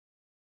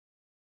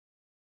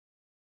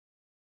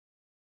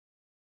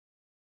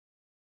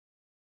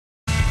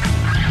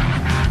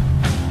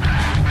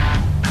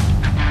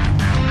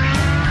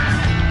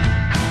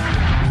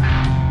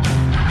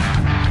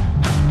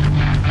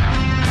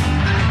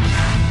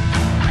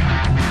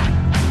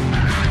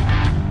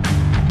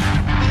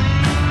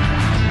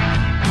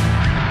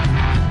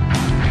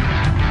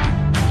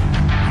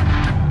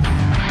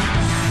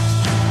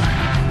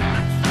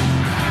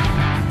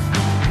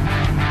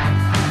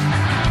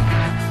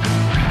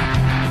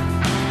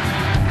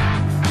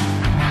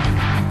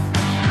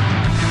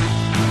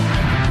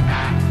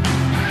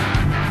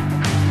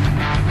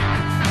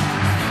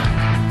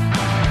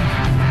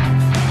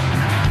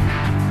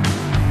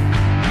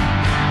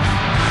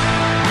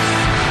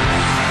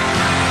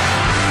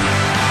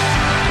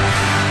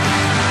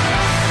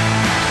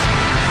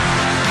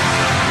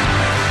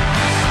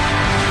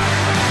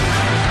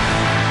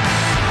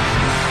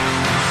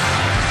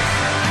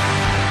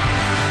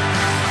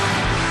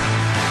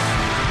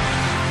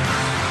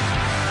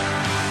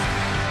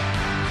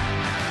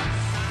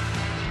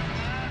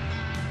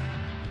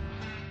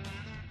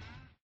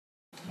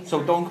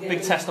So Duncan,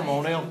 big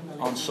testimonial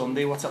on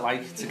Sunday. What's it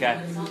like to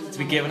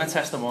be given a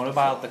testimonial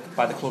by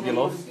the club you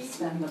love?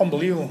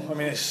 Unbelievable. I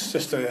mean, it's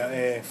just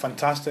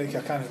fantastic.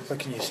 I can't. What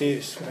can you say?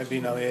 It's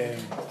been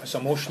it's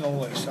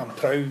emotional. I'm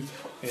proud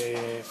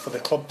for the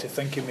club to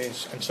think of me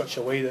in such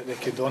a way that they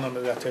could honour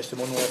me with a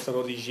testimonial after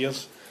all these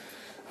years.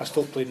 I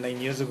stopped playing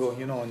 9 years ago,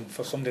 and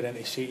for somebody then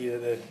to say to you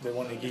that they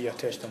want to give you a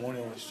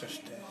testimonial, it's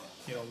just,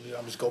 I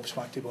was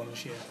gobsmacked, to be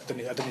honest with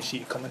you. I didn't see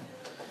it coming.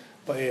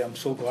 But I'm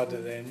so glad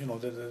that they're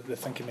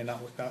thinking me in that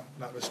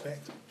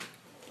respect.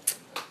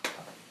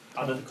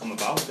 How did it come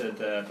about? Did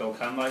Bill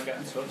Campbell get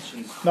in touch?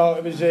 No,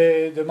 it was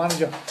the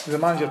manager. The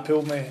manager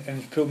pulled me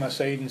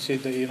aside and said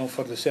that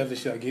for the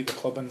service that I gave the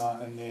club and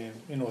that,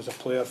 and as a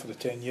player for the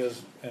 10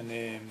 years and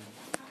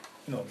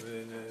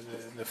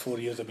the 4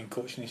 years I've been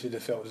coaching, he said they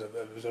felt it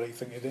was the right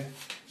thing to do.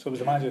 So it was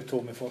the manager who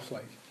told me first,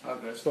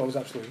 Okay. So I was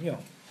absolutely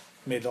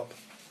made up,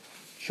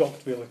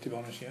 shocked really, to be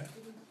honest, yeah.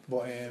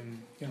 But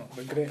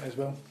but great as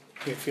well.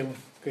 Great feeling.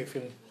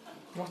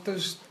 What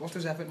does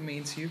Everton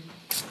mean to you?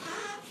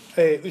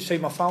 Outside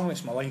my family,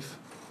 it's my life.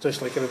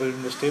 Just like everybody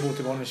in this table,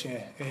 to be honest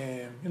with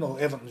you.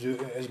 Everton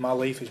is my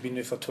life. It's been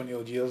there for 20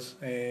 odd years.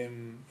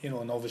 And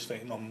obviously,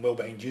 I'm well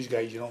behind you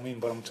guys. You know what I mean.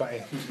 But I'm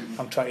trying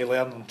to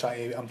learn. I'm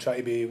trying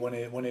to be one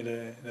of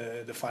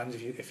the fans,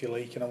 if you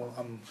like.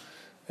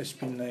 It's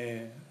been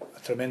a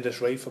tremendous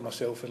ride for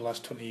myself for the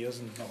last 20 years,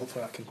 and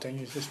hopefully that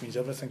continues. This means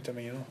everything to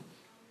me.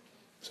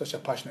 Such a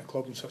passionate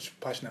club and such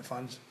passionate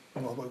fans.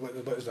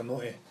 What is there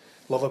not to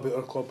love about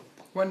our club?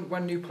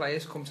 When new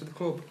players come to the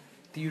club,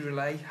 do you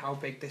relay how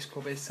big this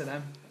club is to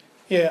them?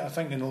 Yeah, I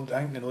think they know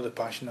the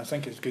passion. I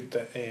think it's good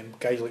that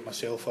guys like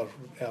myself are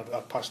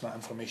passing that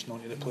information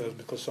on to the players,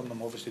 because some of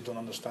them obviously don't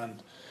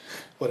understand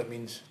what it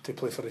means to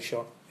play for the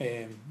shirt.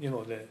 They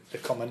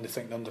come in, they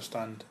think they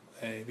understand.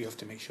 We have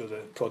to make sure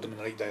that prod them in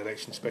the right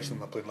direction, especially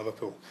when we're playing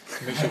Liverpool.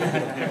 Make sure we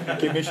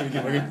give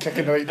them a good kick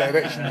in the right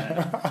direction.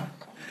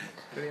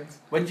 Brilliant.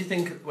 When do you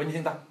think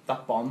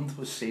that bond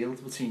was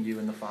sealed between you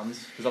and the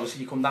fans? Because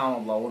obviously you come down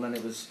on loan and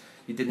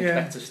you didn't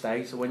expect to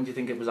stay. So when do you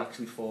think it was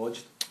actually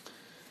forged?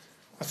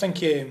 I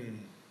think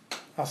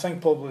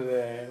probably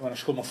when I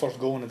scored my first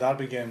goal in the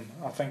Derby game,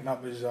 I think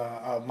that was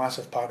a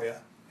massive part of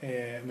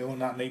it. We won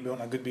that night. We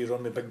won a good wee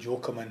run with Big Joe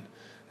coming.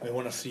 And we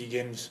won our 3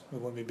 games. We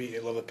won. We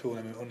beat Liverpool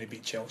and we only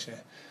beat Chelsea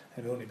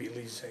and we only beat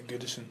Leeds at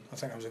Goodison. I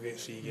think that was a great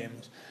 3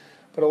 games.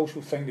 But I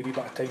also think the wee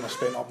bit of time I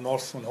spent up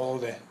north on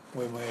holiday,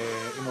 when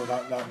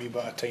that wee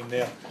bit of time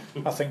there,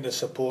 I think the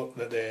support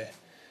that the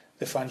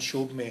fans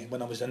showed me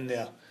when I was in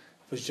there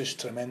was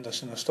just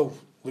tremendous, and I still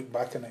look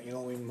back on it,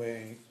 with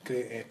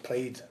great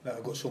pride that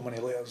I got so many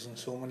letters and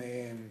so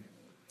many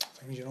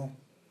things,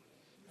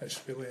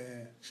 It's really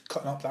it's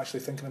cutting up to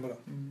actually thinking about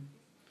it.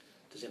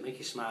 Does it make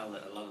you smile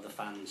that a lot of the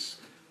fans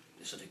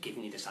are sort of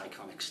giving you this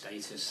iconic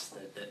status,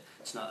 that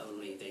it's not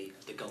only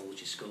the goals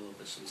you score,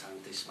 but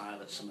sometimes they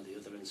smile at some of the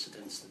other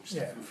incidents, the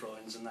Stefan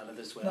Freund's and that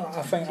as well? No,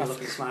 I think do you look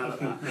and smile at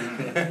that?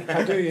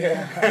 I do,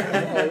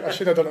 yeah. I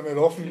should have done it more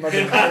often.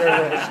 Maybe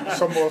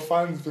some more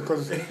fans,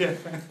 because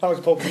that was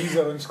probably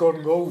easier than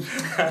scoring goals.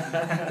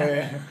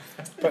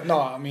 But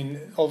no, I mean,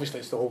 obviously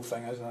it's the whole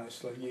thing, isn't it?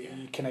 It's like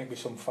you connect with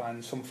some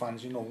fans. Some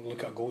fans,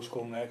 look at a goal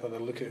scoring record, they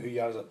look at who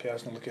you are as a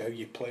person, look at how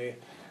you play.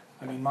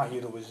 I mean, my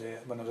hero was,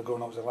 when I was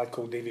growing up, was a lad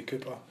called David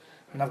Cooper.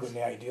 And I've got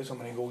no idea how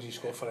many goals he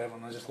scored for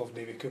Everton. I just loved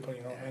David Cooper,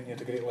 and he had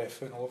a great left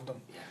foot and I loved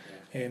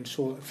him.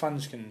 So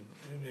fans can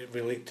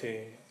relate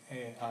to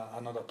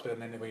another player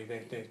in any way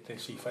they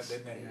see fit,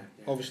 don't they?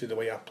 Obviously the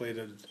way I played,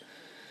 there'd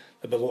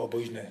be a lot of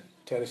boys in the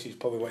terraces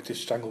probably wanted to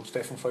strangle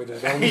Stefan Freund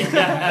as well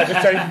at the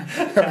time.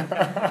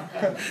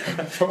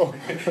 So,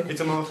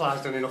 it's a more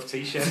class than enough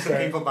t-shirts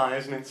that people buy,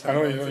 isn't it? So I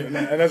know, and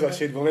as I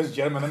said, well, it's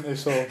German, isn't it?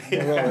 So,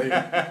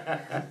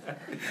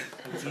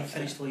 Have you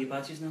finished all your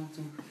badges now,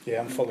 Tom?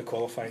 Yeah, I'm fully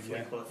qualified, Fully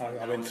yeah. qualified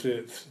I went through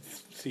it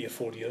 3 or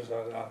 4 years.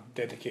 I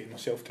dedicated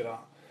myself to that.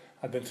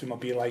 I'd been through my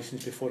B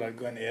licence before I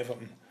got into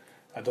Everton.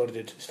 I'd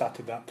already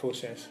started that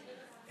process.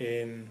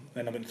 Then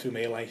I went through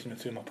my A licence and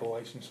through my pro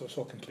licence, so it's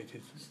all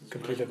completed.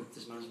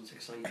 Does management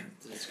excite?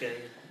 Does it scare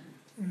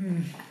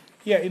you?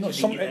 Yeah, I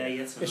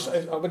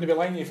wouldn't be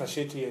lying if I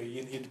said to you,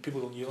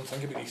 people don't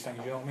think about these things,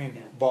 you know what I mean?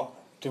 Yeah. But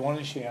to be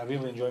honest with you, I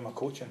really enjoy my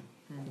coaching.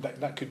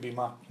 That could be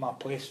my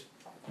place.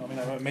 You know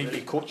what I mean? It might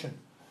be coaching.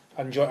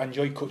 I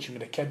enjoy coaching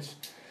with the kids.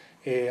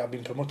 I've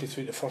been promoted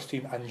through the first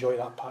team. I enjoy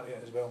that part of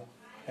it as well.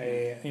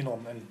 I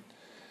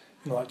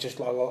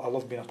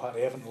love being a part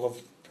of Everton. I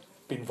love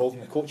being involved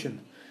in the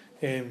coaching.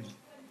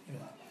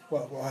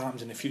 What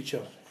happens in the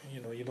future,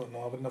 you don't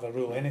know. I would never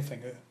rule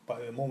anything out,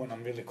 but at the moment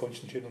I'm really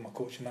concentrating on my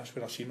coaching. That's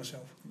where I see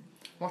myself.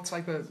 What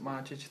type of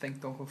manager do you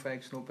think Duncan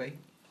Ferguson will be,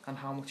 and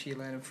how much are you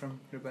learning from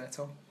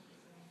Roberto?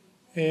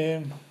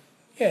 Yeah,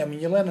 I mean,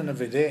 you're learning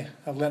every day.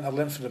 I've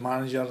learned from the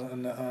manager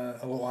and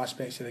a lot of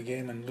aspects of the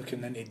game, and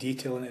looking into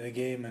detail into the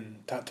game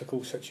and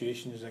tactical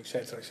situations,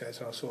 etc.,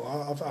 etc. So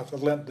I've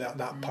learned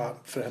that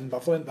part for him,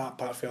 but I've learned that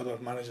part for other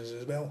managers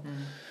as well.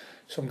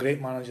 some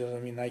great managers, I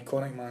mean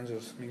iconic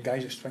managers, I mean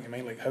guys that spring to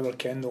mind like Howard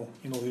Kendall,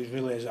 you know, who's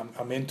really is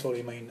a mentor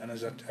of mine and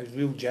is a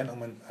real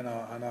gentleman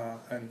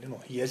and you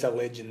know, he is a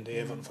legend, the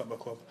Everton Football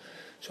Club.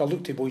 So I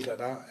look to boys like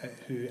that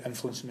who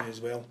influenced me as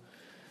well.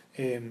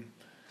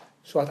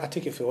 So I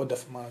take it for all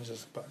different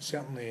managers, but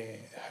certainly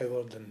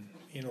Howard and,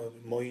 you know,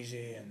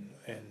 Moisey and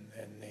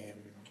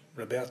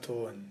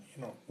Roberto and,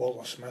 you know,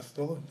 Walter Smith.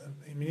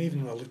 I mean,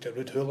 even when I looked at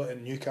Ruud Gullit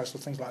in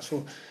Newcastle, things like that.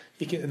 So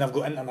and I've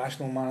got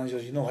international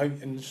managers. You know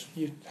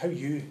how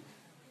you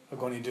are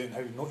going to do it and how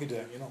you not to do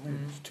it. You know, I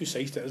mean, it's two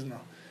sides to it, isn't there?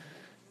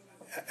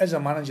 As a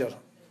manager,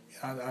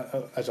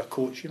 as a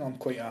coach, you know,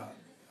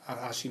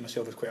 I see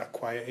myself as quite a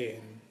quiet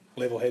and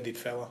level-headed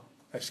fella.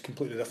 It's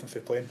completely different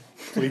from playing.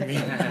 Believe me. You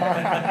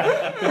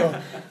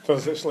know,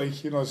 because it's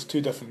like, you know, it's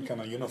two different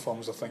kind of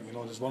uniforms. I think, you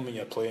know, there's one when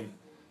you're playing,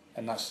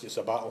 and that's just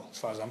a battle as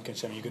far as I'm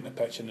concerned. You get in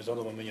the pitch, and there's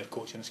other one when you're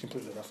coaching. It's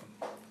completely different.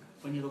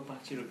 When you look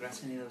back, do you regret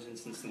any of those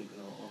instances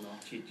or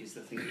not? Do you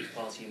still think it was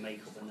part of your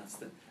makeup and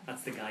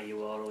that's the guy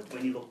you are? Or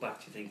when you look back,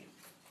 do you think,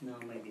 no,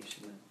 maybe you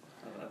shouldn't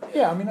have?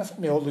 Yeah, I mean, I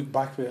think we all look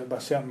back with a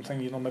certain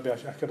thing. You know, maybe I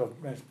could have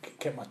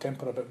kept my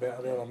temper a bit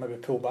better there, or maybe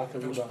pulled back a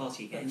little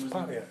bit. It's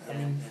part of it. I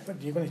mean,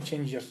 you're going to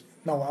change your.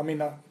 No, I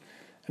mean, and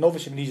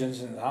obviously when these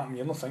incidents happen,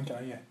 you're not thinking,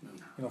 are you? No.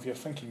 You know, if you're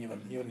thinking,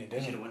 you're in the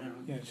day.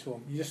 Yeah,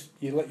 so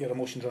you let your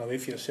emotions run away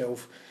for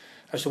yourself.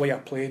 That's the way I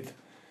played.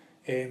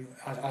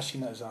 I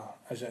seen it as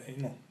a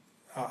you know,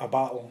 a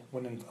battle,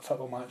 winning a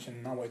football match,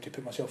 and I wanted to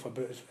put myself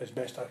about as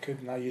best I could,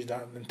 and I used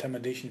that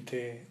intimidation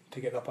to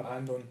get the upper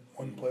hand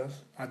on players.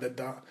 I did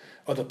that.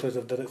 Other players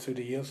have did it through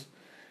the years.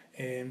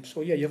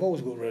 So yeah, you've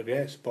always got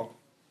regrets, but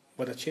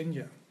would I change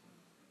it?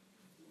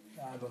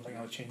 I don't think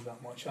I would change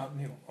that much. You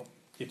know,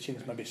 you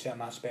change maybe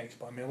certain aspects,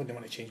 but I mean, I wouldn't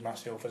want to change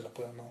myself as a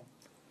player, no.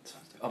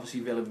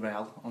 Obviously,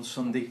 Villarreal on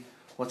Sunday.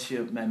 What's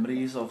your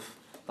memories of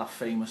that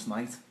famous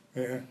night?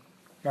 Yeah,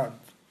 no,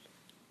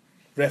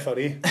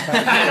 referee.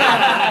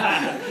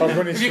 I was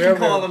going to you can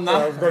call him that.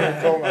 I was going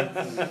to call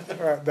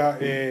him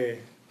that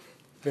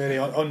very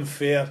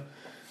unfair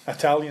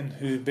Italian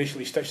who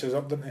basically stitched us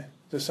up, didn't he?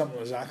 There's something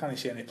like that. I can't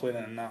see any playing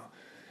in that.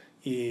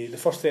 The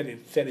first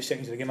 30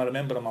 seconds of the game, I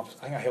remember him. I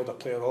think I held a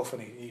player off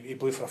and he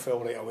blew for a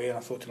foul right away, and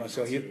I thought to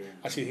myself,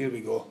 here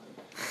we go.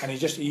 And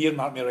he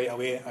earmarked me right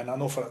away, and I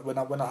know for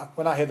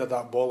when I headed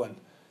that ball in,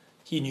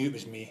 he knew it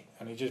was me,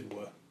 and he just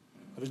blew.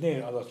 There was no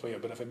other player,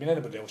 but if it had been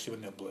anybody else, he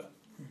wouldn't have blew.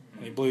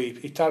 And he blew.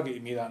 He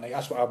targeted me that night.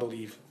 That's what I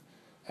believe.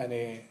 And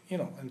you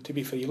know, and to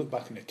be fair, you look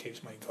back in the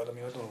tapes, my God, I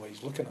mean, I don't know what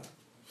he's looking at.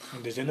 I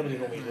mean, does anybody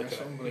know what he's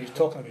looking at? He's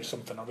talking about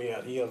something away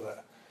here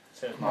that.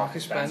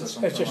 Marcus Spence.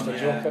 It's just a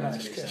joke,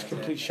 innit? It's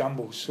complete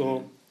shambles.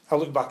 So I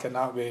look back in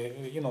that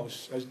way, you know,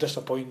 it's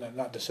disappointing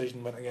that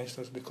decision went against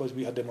us because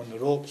we had them on the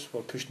ropes, we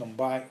were pushing them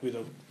back, we'd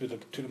have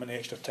took them in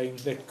extra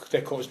times. They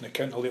caught us in the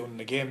counter late on in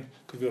the game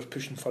because we were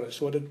pushing for it.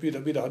 So we'd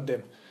have had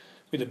them,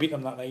 we'd have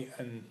beaten them that night,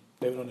 and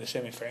they were on the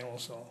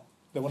semi-finals. So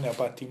they weren't a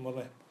bad team, were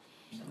they?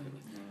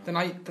 The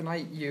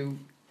night you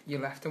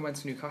left and went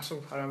to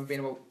Newcastle, I remember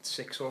being about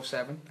 6 or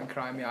 7 and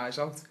crying my eyes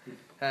out.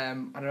 I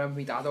remember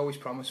my dad always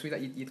promised me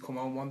that you'd come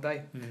home one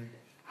day.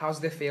 How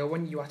does it feel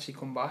when you actually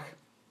come back?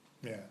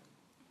 Yeah,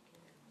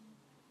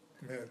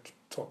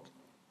 top.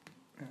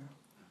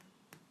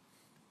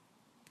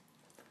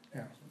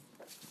 Yeah.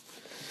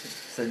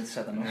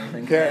 Said enough, I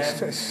think.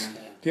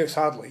 It's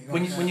hardly. You know,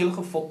 when you look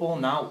at football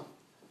now,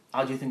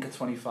 how do you think a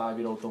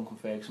 25-year-old Duncan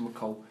Ferguson would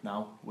cope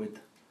now with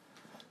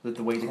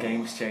the way the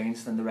game's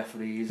changed and the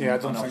referees and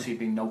obviously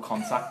being no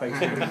contact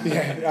basically?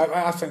 Yeah,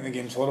 I think the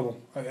game's horrible,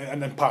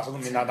 and in parts I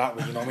don't mean that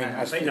way. You know what I mean?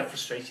 I think that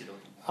frustrates you though.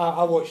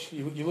 I watch.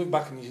 You look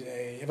back and you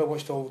ever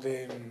watched all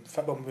the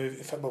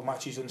football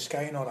matches on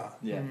Sky and all that?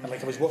 Yeah. And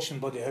like I was watching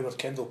bloody Howard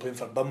Kendall playing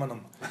for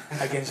Birmingham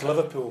against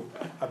Liverpool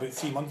about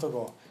 3 months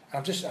ago,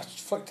 and I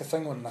flicked the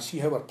thing on and I see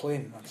Howard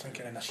playing. I'm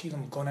thinking, and I see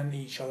them going into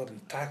each other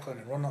and tackling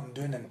and running up and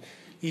doing, and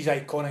these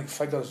iconic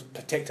figures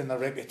protecting their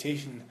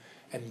reputation.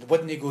 And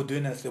wouldn't they go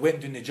doing it? If they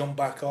went doing, they jumped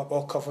back up,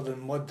 all covered in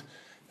mud.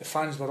 The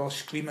fans were all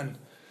screaming.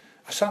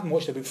 I sat and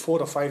watched about 4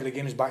 or 5 of the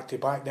games back to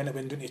back. Then it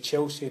went down to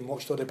Chelsea and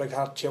watched all the big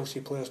hard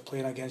Chelsea players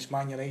playing against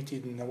Man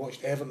United, and I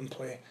watched Everton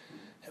play.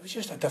 It was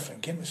just a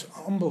different game. It was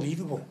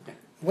unbelievable.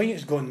 The way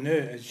it's gone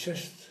now,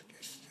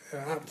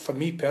 for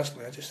me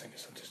personally, I just think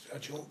it's just a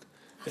joke.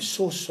 It's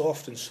so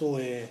soft and so,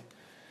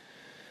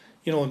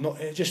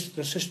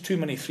 there's just too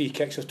many free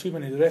kicks. There's too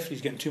many. The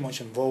referee's getting too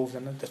much involved,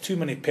 and there's too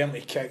many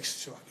penalty kicks.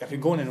 So I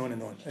could go on and on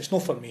and on. It's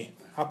not for me.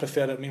 I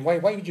prefer it. I mean, why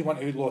would you want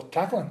to outlaw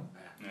tackling?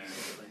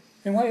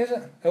 I mean, why is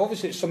it?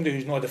 Obviously, it's somebody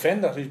who's not a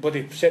defender who's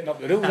bloody setting up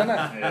the rules, isn't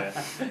it?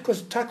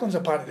 Because tackling's a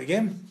part of the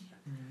game.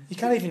 You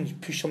can't even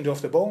push somebody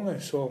off the ball now.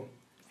 So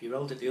if you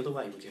rolled it the other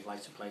way, would you have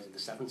liked to play it in the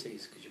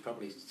 70s? Because you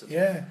probably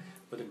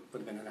would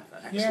have been an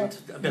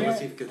excellent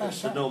ability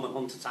because the Norman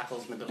Hunter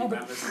tackles and the Billy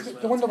Brothers as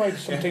well. I wonder why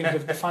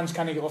sometimes the fans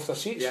can't get off their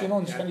seats, you know,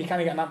 and you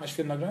can't get an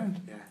atmosphere on the ground.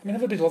 I mean,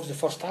 everybody loves the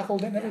first tackle,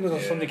 don't they? Everybody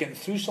loves somebody getting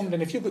through somebody.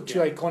 And if you've got 2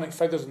 iconic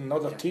figures in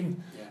another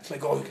team, it's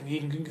like, who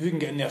can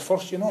get in there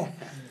first, you know?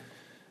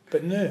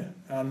 But no,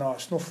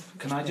 it's not.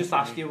 Can I just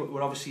ask you?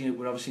 We're obviously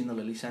in the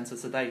Lily Centre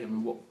today. I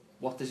mean,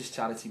 what does this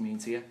charity mean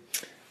to you?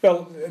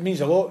 Well, it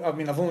means a lot. I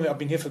mean, I've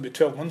been here for about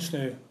 12 months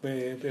now.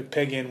 With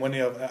Peggy and Winnie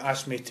have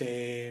asked me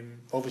to,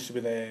 obviously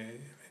with the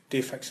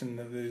Day Fixing,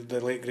 the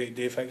late great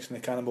Day Fixing,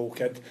 the Cannonball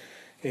Kid.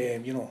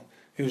 You know,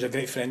 he was a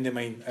great friend of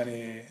mine and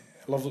a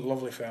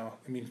lovely fella.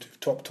 I mean,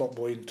 top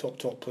boy and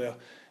top player.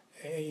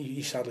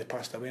 He sadly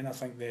passed away, and I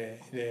think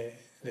the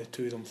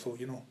two of them thought,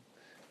 you know,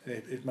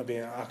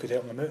 maybe I could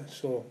help them out.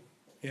 So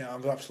yeah,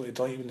 I'm absolutely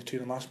delighted when the two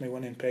of them asked me,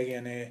 Winnie and Peggy,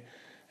 and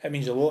it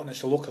means a lot, and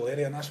it's a local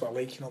area, and that's what I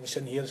like. You know, we're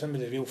sitting here, some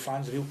of the real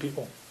fans, the real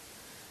people,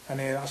 and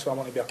that's why I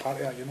want to be a part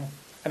of that. You know,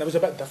 and it was a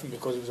bit different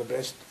because it was a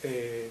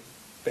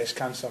breast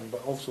cancer,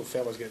 but also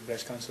fellas get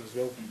breast cancer as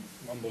well.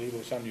 Unbelievable,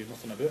 which I knew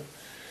nothing about.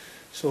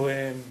 So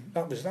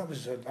that was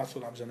I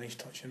thought that was a nice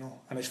touch, you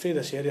know. And it's for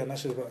this area, and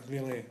this is what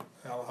really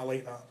I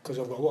like that, because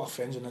I've got a lot of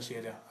friends in this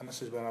area, and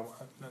this is where I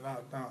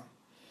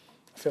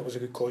felt it was a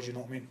good cause, you know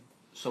what I mean.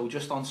 So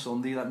just on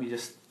Sunday, let me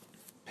just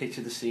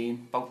picture the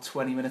scene. About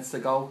 20 minutes to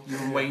go, you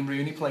and Wayne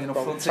Rooney playing up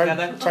front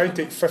together. Try and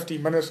take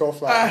 15 minutes off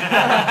that.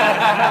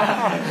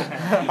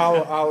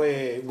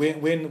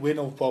 Wayne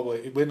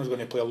was going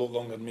to play a lot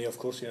longer than me, of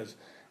course he is.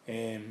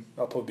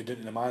 I'll probably be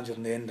doing the manager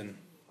in the ending,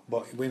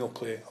 but Wayne will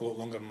play a lot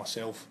longer than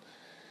myself.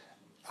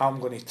 I'm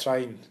going to try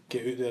and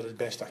get out there as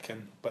best I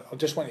can, but I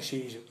just want to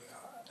say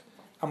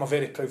I'm a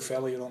very proud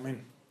fella, you know what I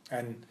mean,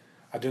 and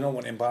I do not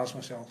want to embarrass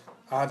myself.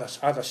 I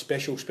had a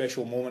special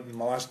moment in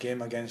my last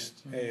game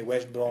against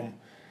West Brom,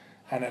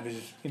 and it was,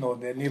 you know,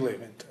 I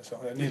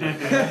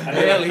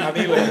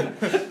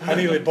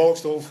nearly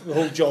boxed the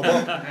whole job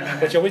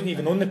up, which I wasn't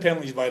even on the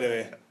penalties, by the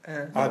way.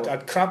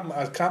 I'd cramped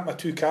my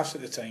two calves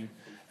at the time,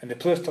 and the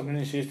player turned in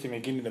and says to me,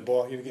 "Give me the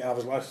ball." I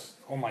was like,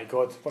 "Oh my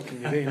God, what can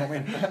you do?" You know what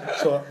I mean?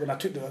 So when I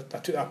took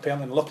that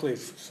penalty, and luckily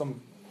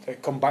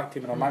it come back to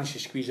me, and I managed to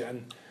squeeze it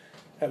in.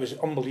 It was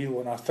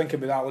unbelievable, and I think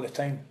about that all the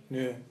time.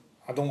 No,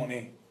 I don't want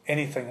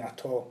anything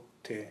at all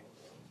to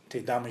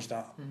damage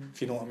that,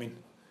 if you know what I mean.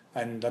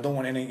 And I don't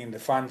want anything in the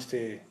fans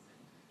to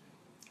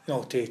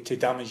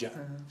damage it.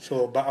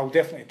 So, but I'll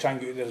definitely try and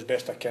get out there as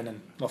best I can,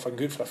 and if I can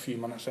go out for a few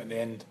minutes at the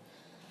end,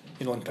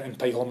 you know, and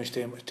pay homage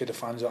to the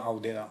fans, I'll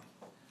do that.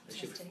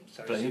 As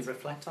you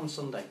reflect on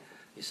Sunday,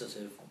 you sort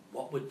of,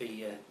 what would be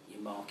your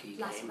marquee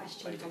Last game?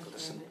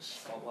 question,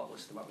 What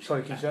was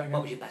Sorry, can you say that again?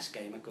 What was your best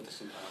game at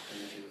Goodison Park,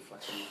 and as you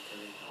reflect on that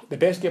career? The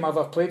best game I've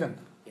ever played in,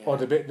 Yeah. or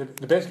the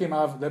best game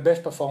the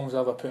best performance I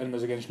ever put in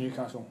was against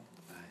Newcastle.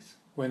 Nice.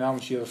 When Alan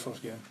Shearer's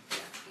first game. Yeah.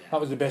 That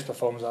was the best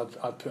performance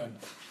I'd put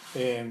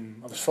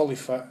in. I was fully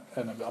fit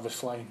and I was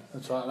flying.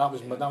 And so that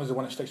was the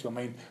one that sticks in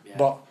my mind. Yeah.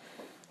 But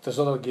there's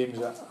other games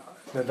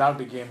the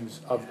derby games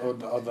are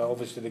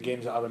obviously the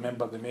games that I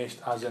remember the most,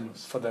 as in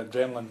for the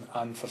adrenaline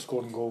and for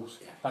scoring goals.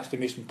 Yeah. That's the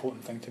most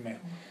important thing to me.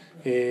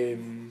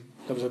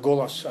 There was a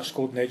goal I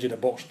scored in the edge of the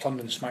box, turned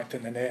and smacked it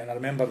in the net, and I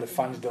remember the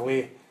fans'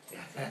 delay.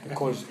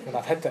 Because when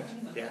I hit it,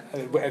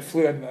 it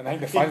flew in, and I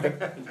think the fans went,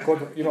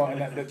 God, you know,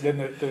 and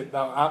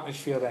the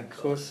atmosphere then.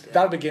 So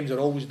derby games are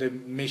always the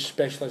most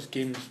specialist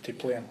games to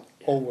play in,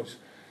 always.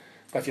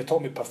 But if you're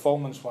talking about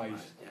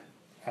performance-wise,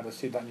 I'd have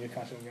said that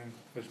Newcastle game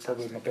was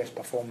probably my best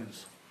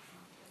performance.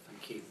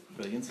 Thank you.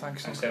 Brilliant.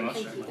 Thanks so much.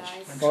 Thank you,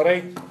 guys. All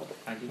right.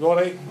 Thank you. All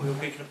right. We'll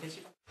pick it up this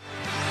year.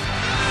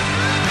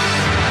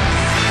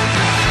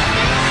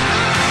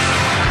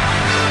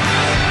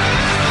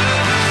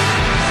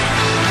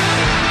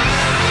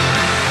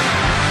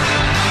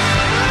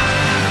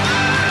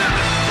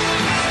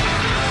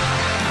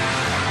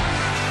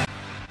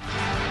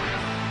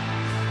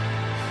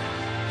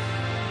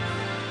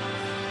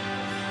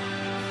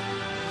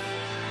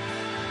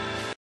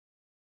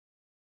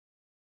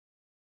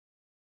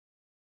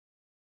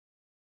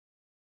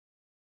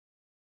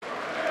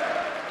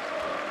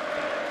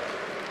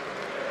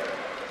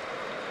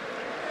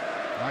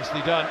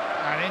 Nicely done,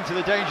 and into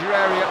the danger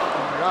area.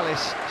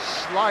 Morales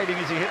sliding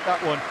as he hit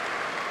that one.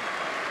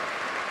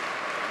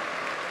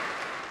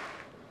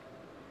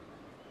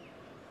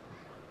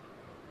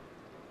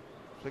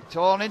 Flicked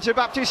on into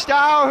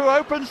Baptistao, who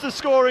opens the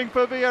scoring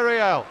for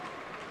Villarreal.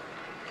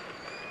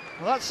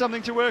 Well, that's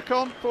something to work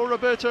on for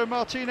Roberto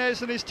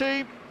Martinez and his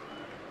team.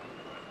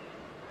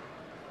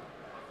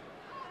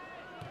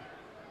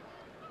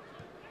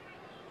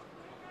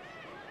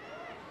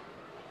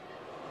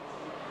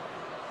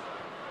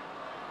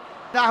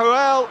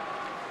 Nahuel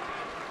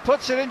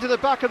puts it into the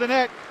back of the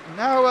net.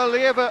 Nahuel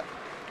Lieva,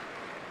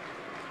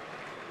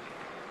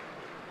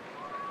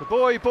 the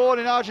boy born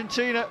in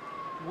Argentina,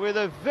 with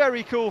a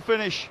very cool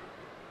finish.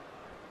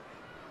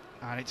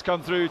 And it's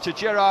come through to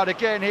Gerrard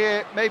again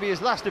here, maybe his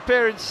last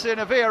appearance in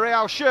a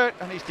Villarreal shirt,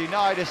 and he's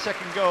denied a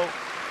second goal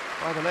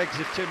by the legs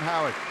of Tim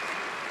Howard.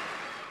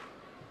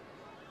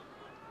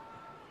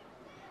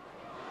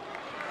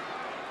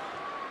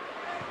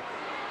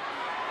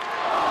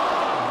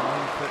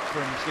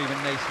 From Stephen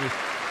Naismith,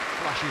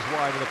 flashes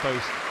wide of the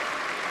post.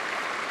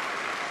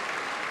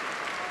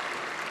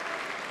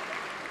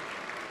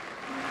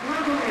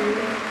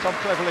 Tom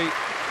Cleverley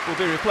will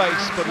be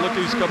replaced, but look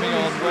who's coming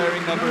on,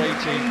 wearing number 18.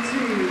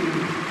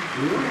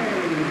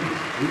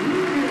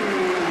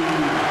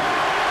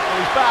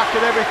 He's back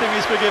and everything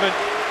is forgiven.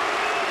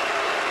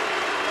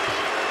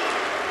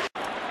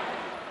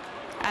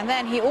 and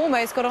then he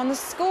almost got on the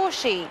score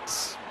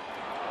sheet.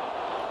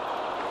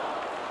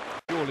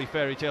 Surely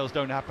fairy tales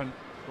don't happen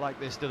like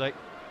this, do they?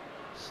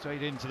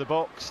 Straight into the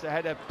box, the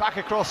header back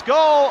across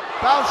goal,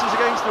 bounces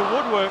against the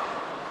woodwork.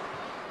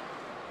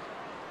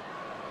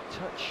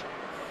 Touch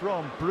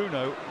from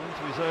Bruno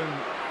into his own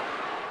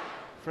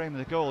frame of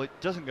the goal. It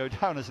doesn't go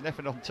down as an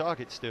effort on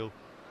target still.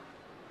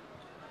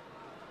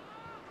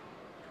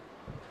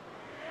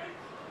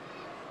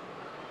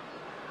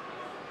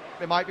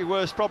 There might be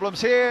worse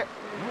problems here.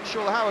 I'm not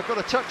sure how I've got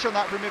a touch on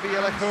that from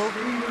Villarreal.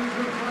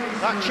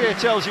 That cheer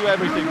tells you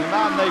everything. The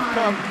man they've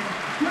come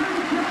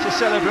to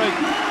celebrate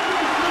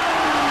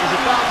is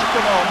about to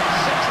come on.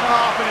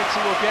 6.5 minutes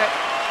he will get.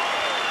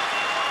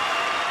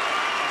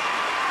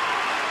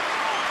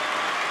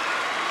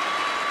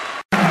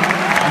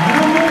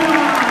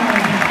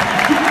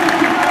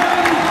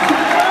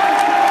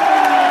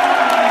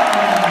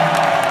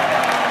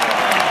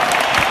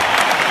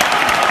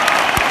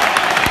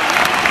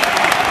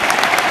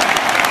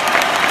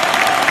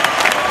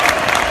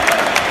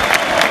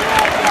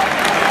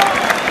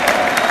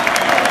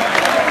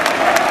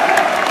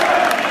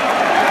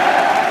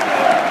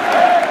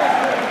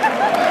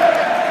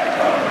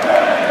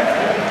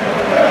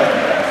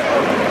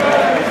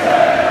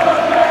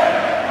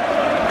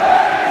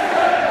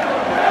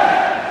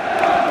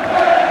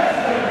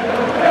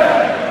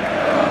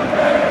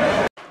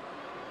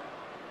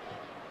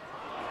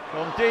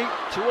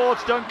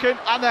 Towards Duncan,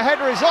 and the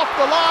header is off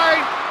the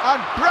line, and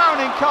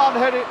Browning can't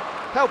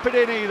help it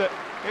in either.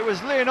 It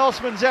was Leon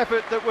Osman's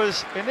effort that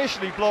was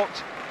initially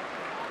blocked.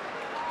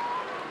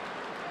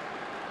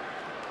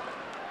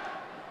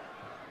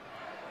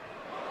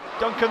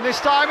 Duncan this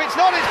time, it's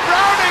not, it's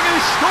Browning who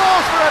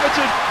scores for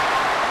Everton.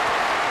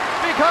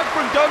 Big hug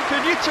from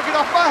Duncan, you took it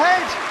off my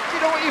head. Do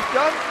you know what you've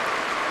done?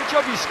 Good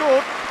job you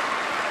scored.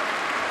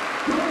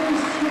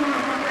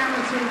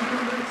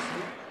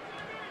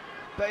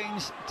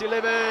 Baines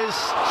delivers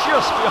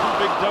just beyond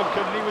Big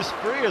Duncan, and he was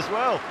free as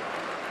well.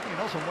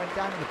 Leon Osman went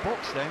down in the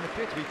box there and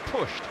appeared to be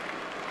pushed.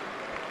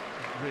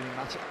 Doesn't really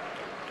matter. I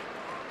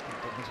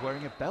think Duncan's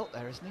wearing a belt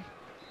there, isn't he?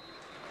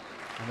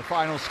 And the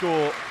final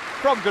score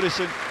from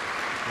Goodison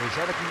was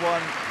Everton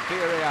 1,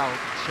 Villarreal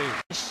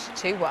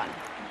 2. 2-1.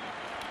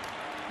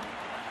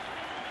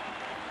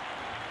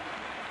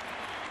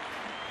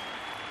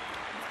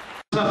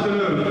 This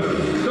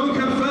afternoon,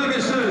 Duncan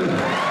Ferguson.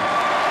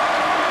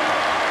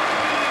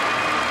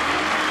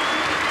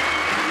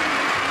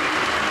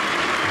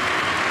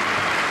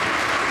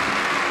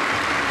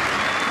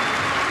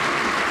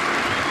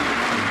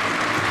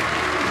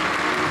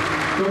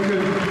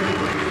 Duncan,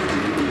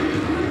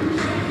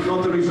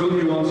 not the result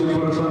you wanted,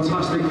 but a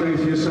fantastic day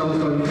for yourself,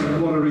 and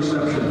what a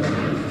reception.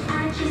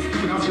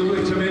 It's been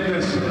absolutely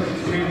tremendous.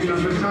 It's been a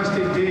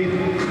fantastic day.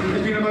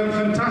 It's been about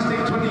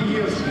fantastic 20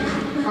 years.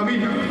 I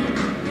mean,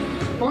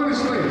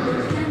 honestly,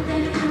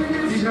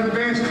 these are the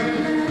best.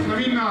 I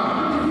mean,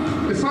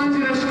 the fans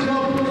of this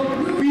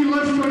club, we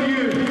live for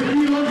you.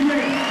 We love you.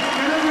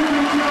 And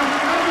everything to us,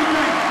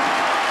 everything.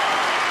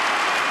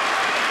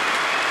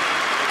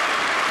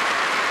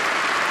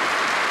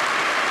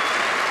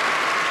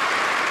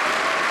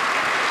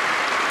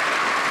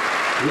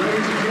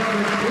 Ladies and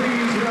gentlemen,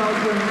 please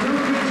welcome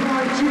Duncan's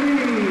wife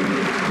Ginny,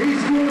 his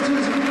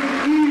daughters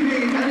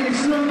Evie and his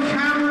son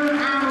Cameron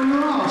and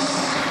Ross.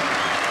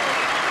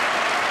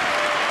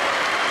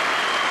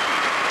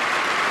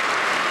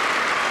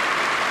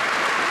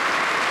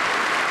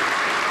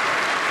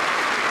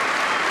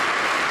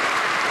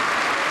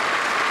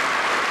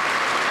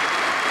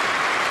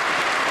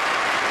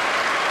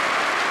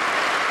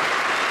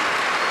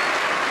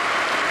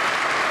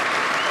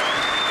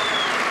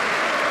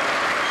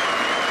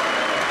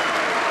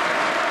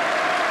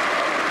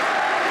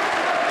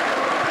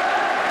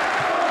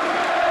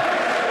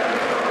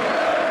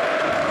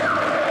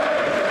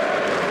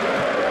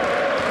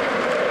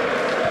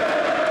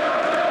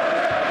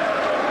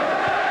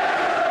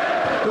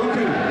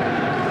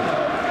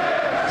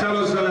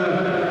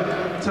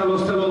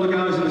 Tell all the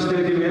guys in the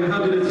stadium here,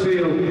 how did it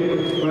feel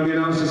when the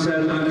announcer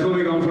said, "I'm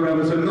coming on for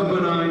Everton, number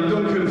 9,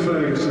 Duncan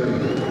Ferguson"?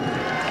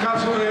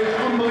 Absolutely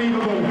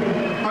unbelievable.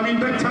 I mean,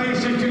 Big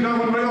Tyson took that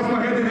one right off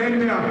my head at the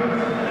end there.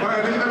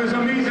 It was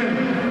amazing.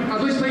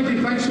 I'd just like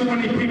to thank so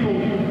many people.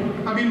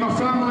 I mean, my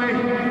family,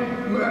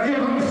 my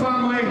Everton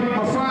family,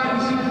 my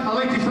fans. I'd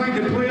like to thank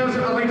the players.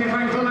 I'd like to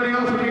thank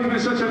Villarreal for making it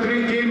such a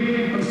great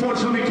game.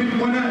 Unfortunately, we couldn't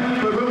win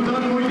it, but well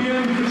done, muy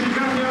bien. Muchas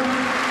gracias.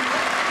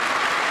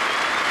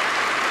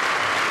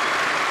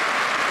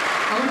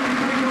 I'd like to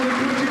thank all the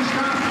coaching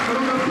staff for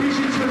all their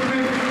patience with me.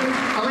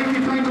 I'd like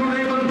to thank all the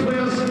Everton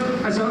players.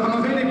 I'm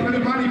a very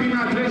proud man to be in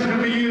that dressing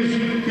room with you.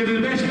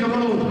 You're the best in the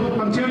world.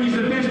 I'm telling you,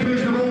 you're the best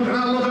players in the world, and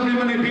I love every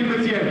minute being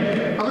with you.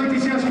 I'd like to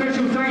say a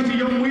special thanks to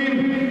young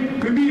Wayne,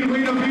 who me and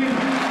Wayne have been.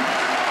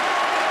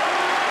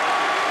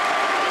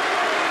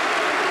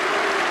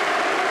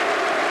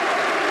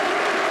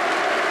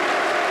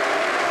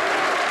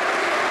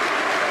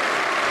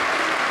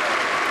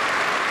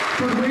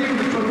 For Wayne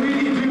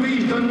to do what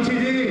he's done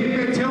today,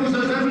 it tells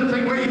us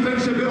everything what he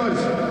thinks about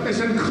us. It's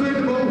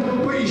incredible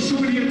what he's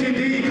shown here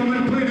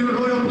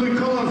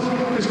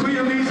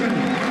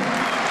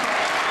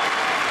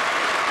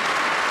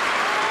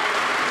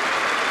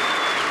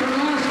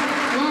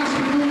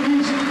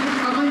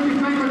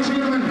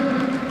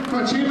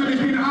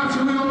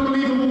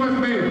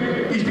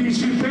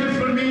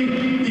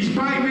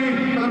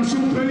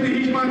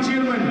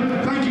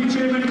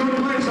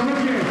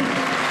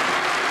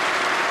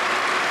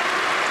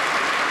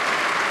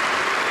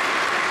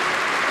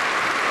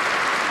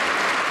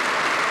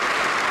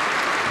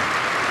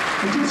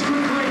And just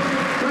quickly,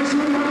 let's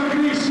hope we have a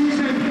great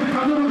season.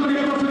 I know we're going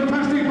to get a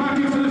fantastic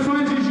backing for the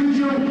fans as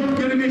usual.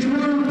 You're the most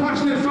loyal,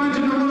 passionate fans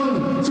in the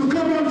world. So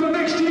come on for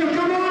next year,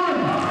 come on!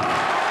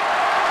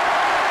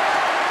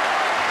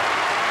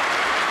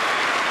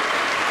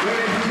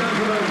 Ladies and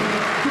gentlemen,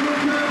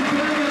 Duncan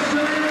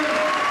Ferguson!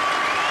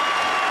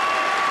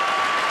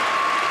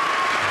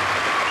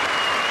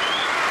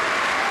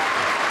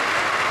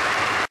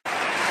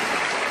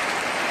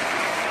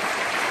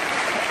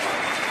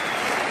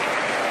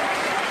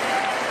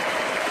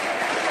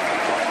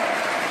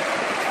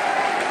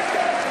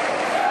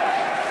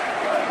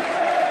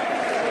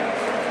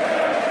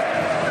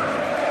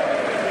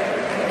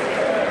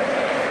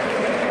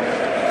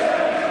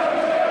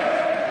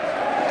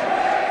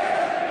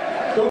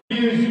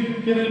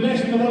 You're the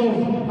best in the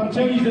world. I'm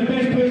telling you, he's the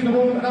best player in the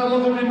world, and I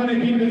love every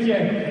minute being with you.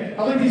 I'd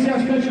like to say a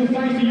special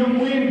thanks to young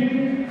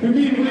Wayne, who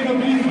me and Wayne have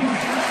been.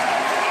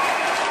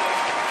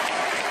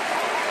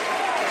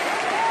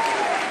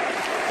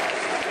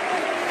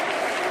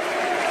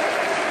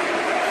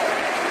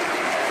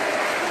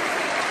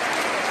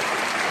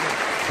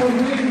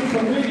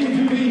 For waiting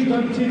to be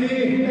done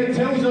today, it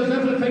tells us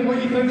everything what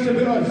he thinks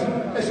about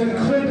us. It's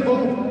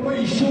incredible what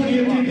he's shown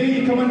here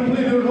today, come and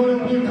play the royal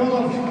blue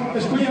colours.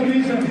 It's quite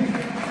amazing.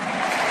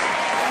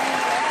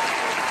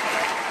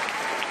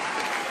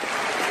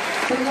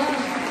 But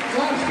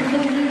last but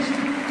not least,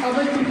 I'd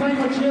like to thank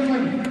my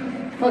chairman.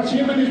 My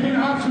chairman has been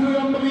absolutely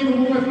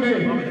unbelievable with me.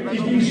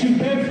 He's been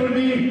superb for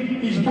me,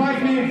 he's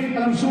backed me,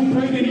 and I'm so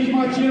proud that he's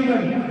my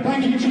chairman.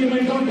 Thank you,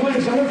 chairman, God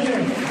bless, I love you.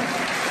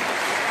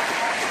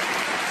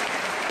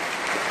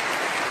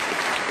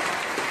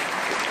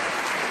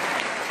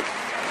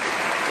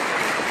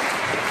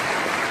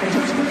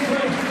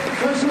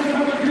 Let's hope we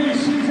have a great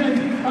season.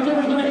 I know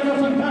we're going to get a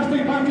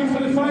fantastic backing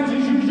for the fans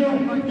as usual.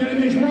 You're the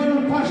most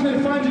loyal,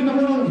 passionate fans in the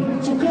world.